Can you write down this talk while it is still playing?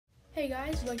Hey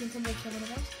guys, welcome to ep1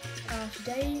 of us.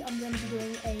 Today I'm going to be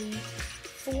doing a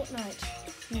Fortnite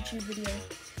YouTube video.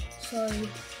 So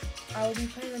I will be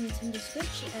playing on Nintendo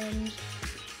Switch, and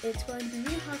it's going to be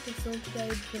really hard to film today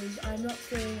because I'm not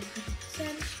feeling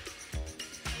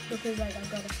 100% because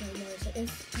I've got a snotty nose. So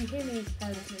if you hear me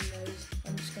have a snotty nose,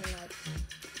 I'm just going to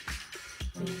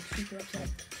be super upset.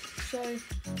 So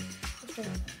let's go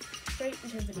straight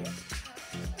into the video.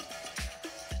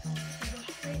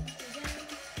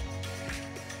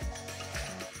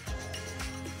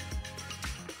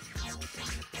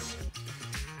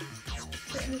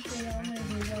 Initially, I'm going to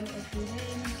do 1 or 2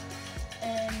 games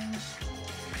and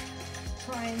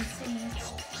try and see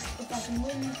if I can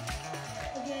win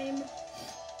a game.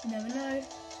 You never know.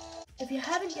 If you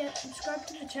haven't yet, subscribe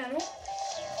to the channel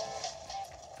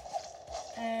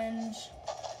and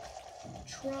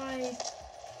try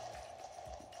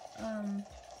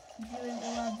viewing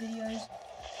all our videos.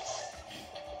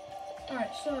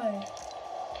 Alright, so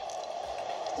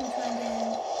I'm trying to get in.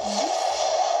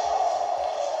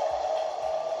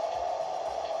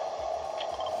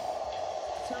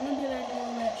 So I'm going to be landing all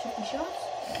the way at 50 shots.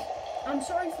 I'm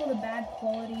sorry for the bad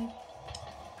quality.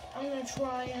 I'm going to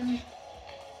try and...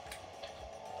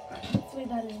 hopefully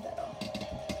that is better.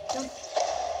 Jump.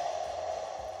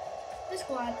 This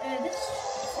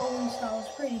falling style is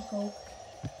pretty cool.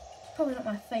 It's probably not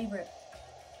my favorite.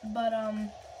 But,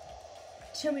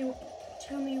 tell me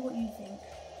what you think.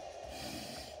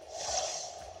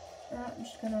 Alright, I'm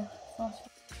just going to fast forward.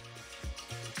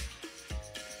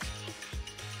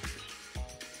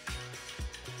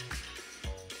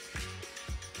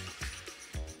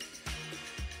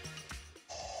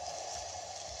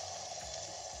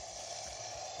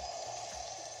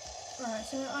 Alright,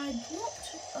 so I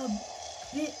dropped a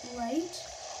bit late.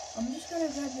 I'm just going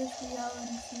to grab this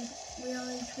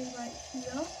reality tree right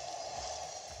here.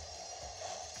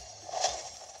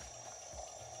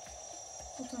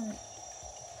 What's on it?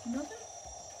 Nothing?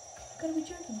 Gotta be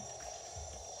joking.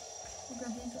 I'll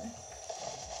grab these though.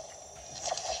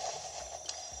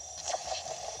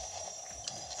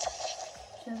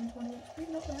 $720 XP,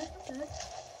 not bad, not bad.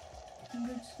 Some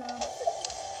good stuff.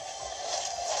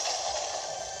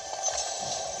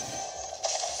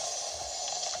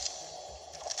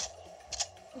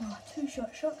 Oh,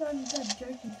 2-shot shotgun, you guys are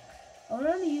joking. I would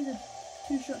only use a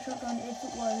 2-shot shotgun if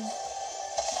it was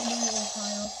a little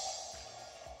higher.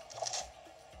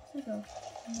 There we go.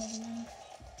 Another one.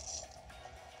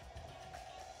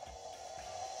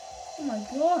 Oh my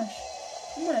gosh!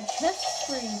 I'm on a chest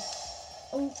screen.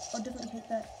 Oh, I'll definitely take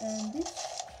that. And this.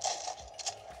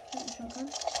 Take the shotgun.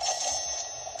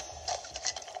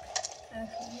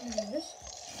 Actually, I'm gonna do this.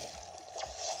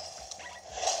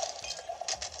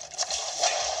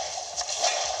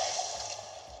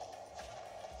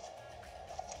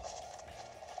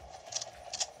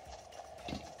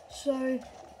 So,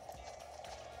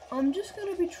 I'm just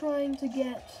going to be trying to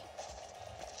get,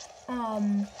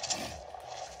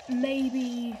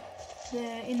 maybe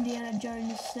the Indiana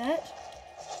Jones set.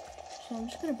 So I'm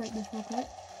just going to break this real quick.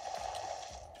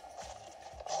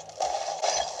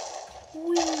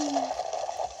 Whee!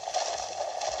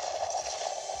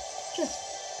 Just.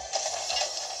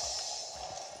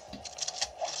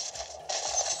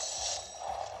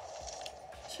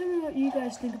 Tell me what you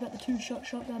guys think about the 2-shot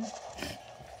shotgun.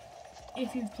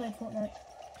 If you've played Fortnite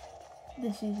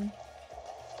this season.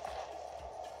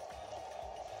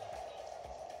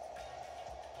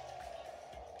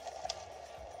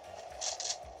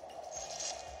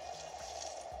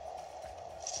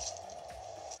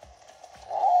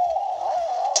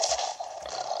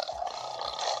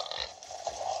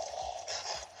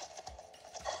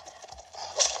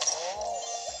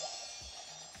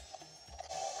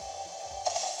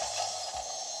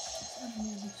 That's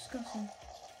really disgusting.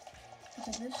 Look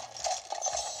at this.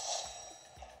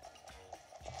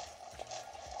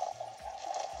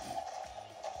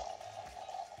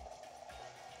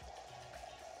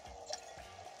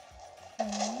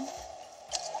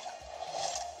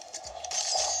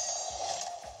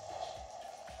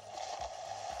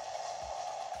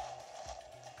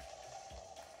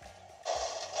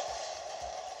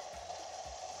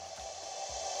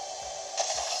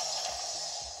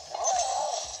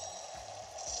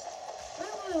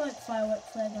 I like firework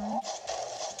flare guns.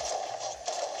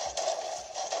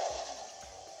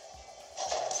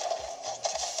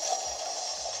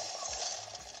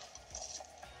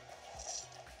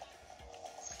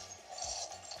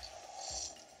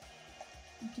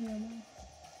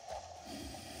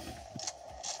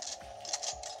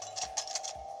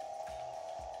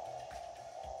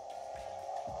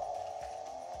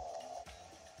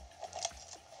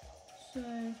 So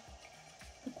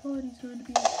the party's going to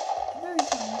be very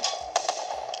funny.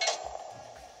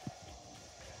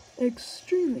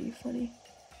 Extremely funny.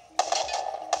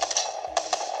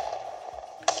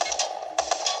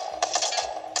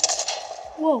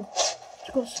 Whoa,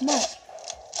 just got smacked.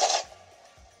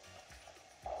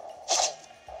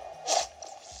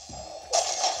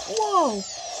 Whoa!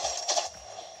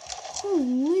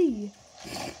 Holy!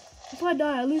 If I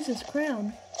die, I lose this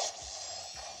crown.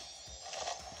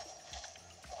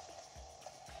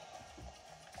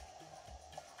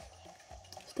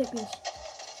 Let's take this.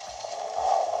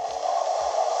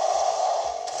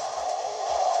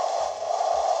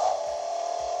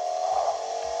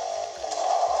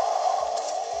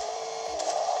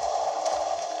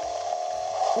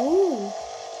 Ooh.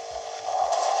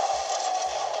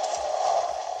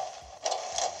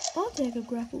 I'll take a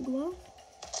grapple glove.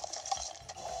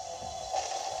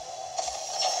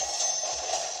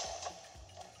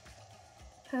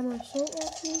 Hammer assault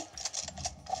rifle.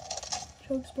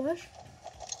 Chug splash.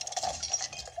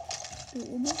 Do it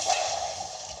one more.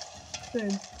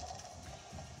 Boom.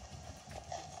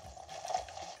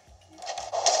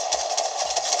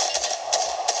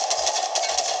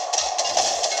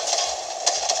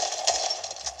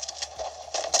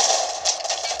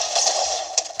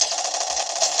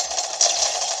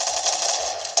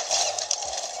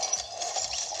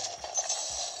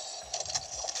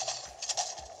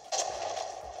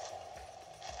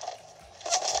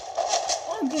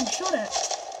 I'm getting shot at.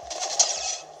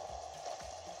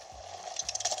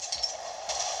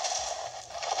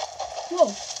 Whoa.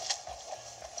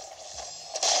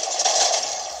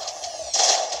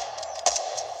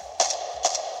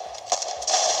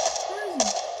 Where is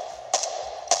he?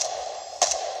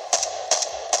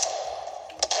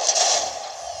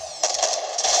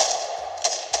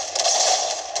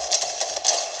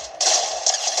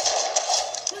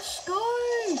 Let's go.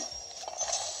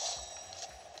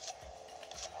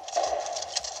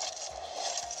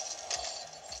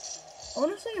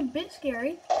 Honestly, a bit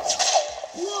scary.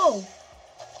 Whoa!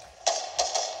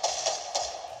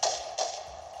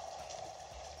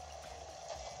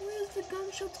 Where's the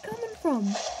gunshots coming from?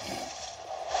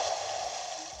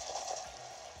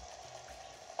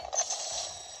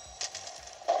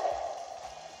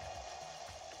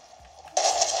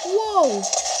 Whoa!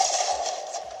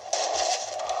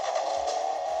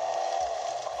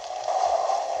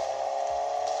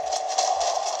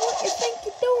 What do you think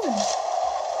you're doing?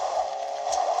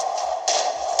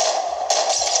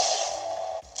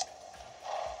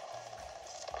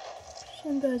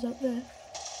 Some guy's up there.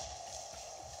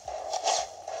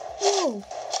 Whoa!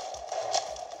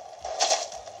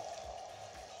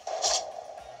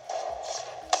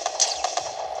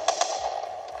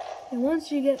 And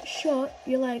once you get shot,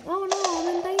 you're like, oh no, I'm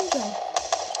in danger.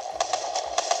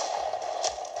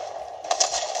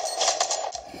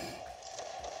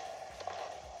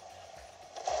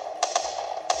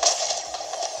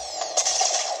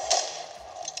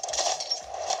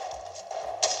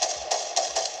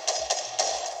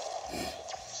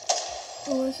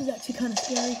 Oh, this is actually kind of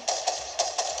scary.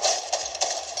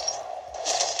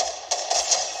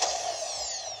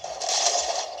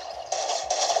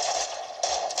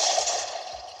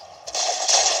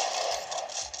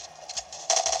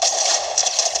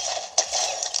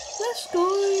 Let's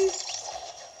go!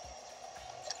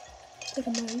 Take a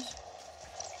nose.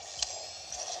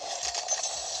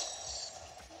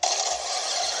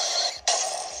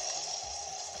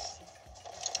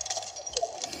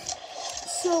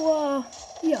 So,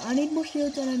 yeah, I need more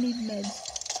shields and I need meds.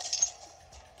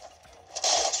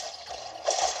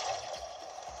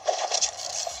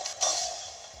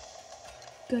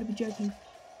 Gotta be joking.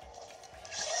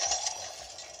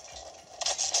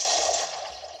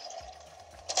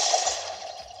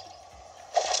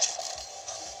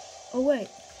 Oh wait.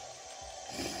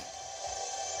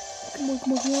 Come on,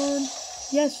 come on, come on.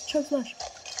 Yes, chug splash.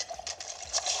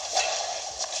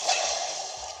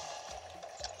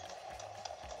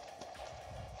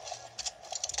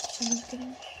 Someone's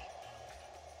getting...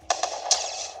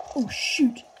 Oh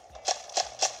shoot!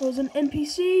 That was an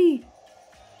NPC!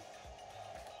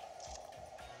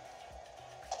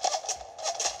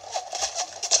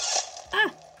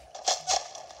 Ah!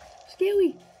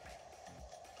 Scary!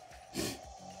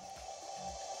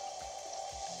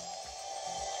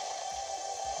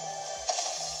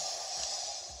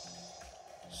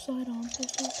 Sidearm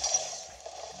pistol.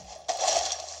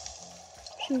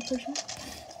 Shield person.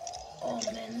 Oh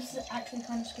man, this is actually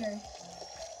kind of scary.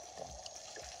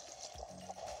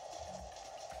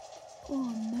 Oh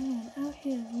man, out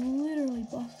here is literally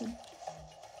busted.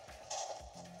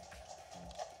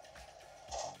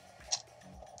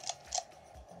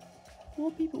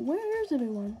 4 people. Where is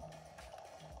everyone?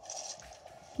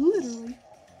 Literally.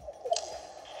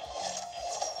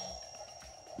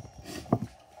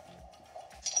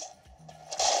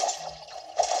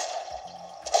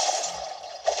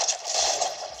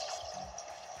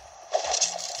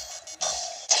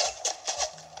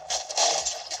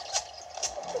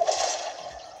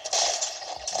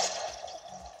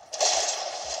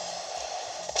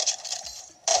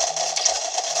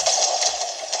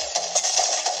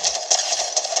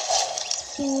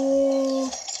 Oh,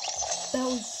 that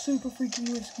was super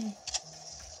freaking risky.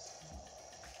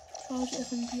 Charge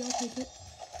FMP, I'll take it.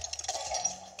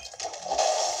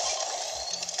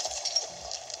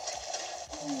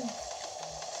 Oh,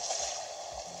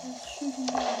 that's shooting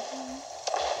down.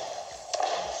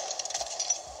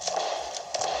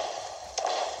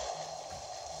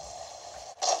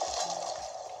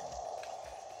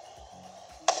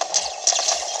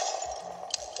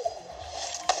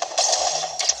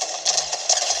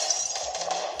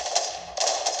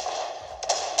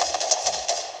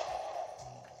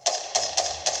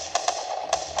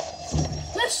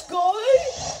 Let's go!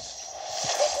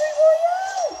 Victory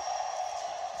Royale!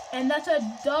 And that's a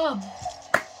dub.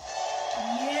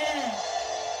 Yeah.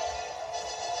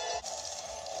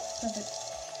 Perfect.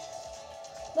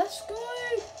 Let's go!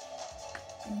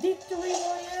 Victory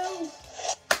Royale!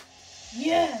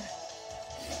 Yeah!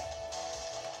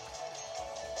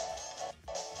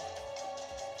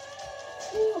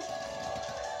 Ooh.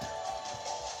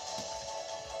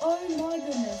 Oh my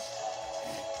goodness.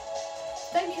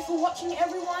 Thank you for watching,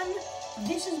 everyone.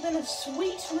 This has been a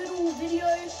sweet little video.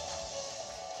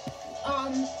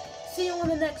 See you on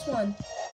the next one.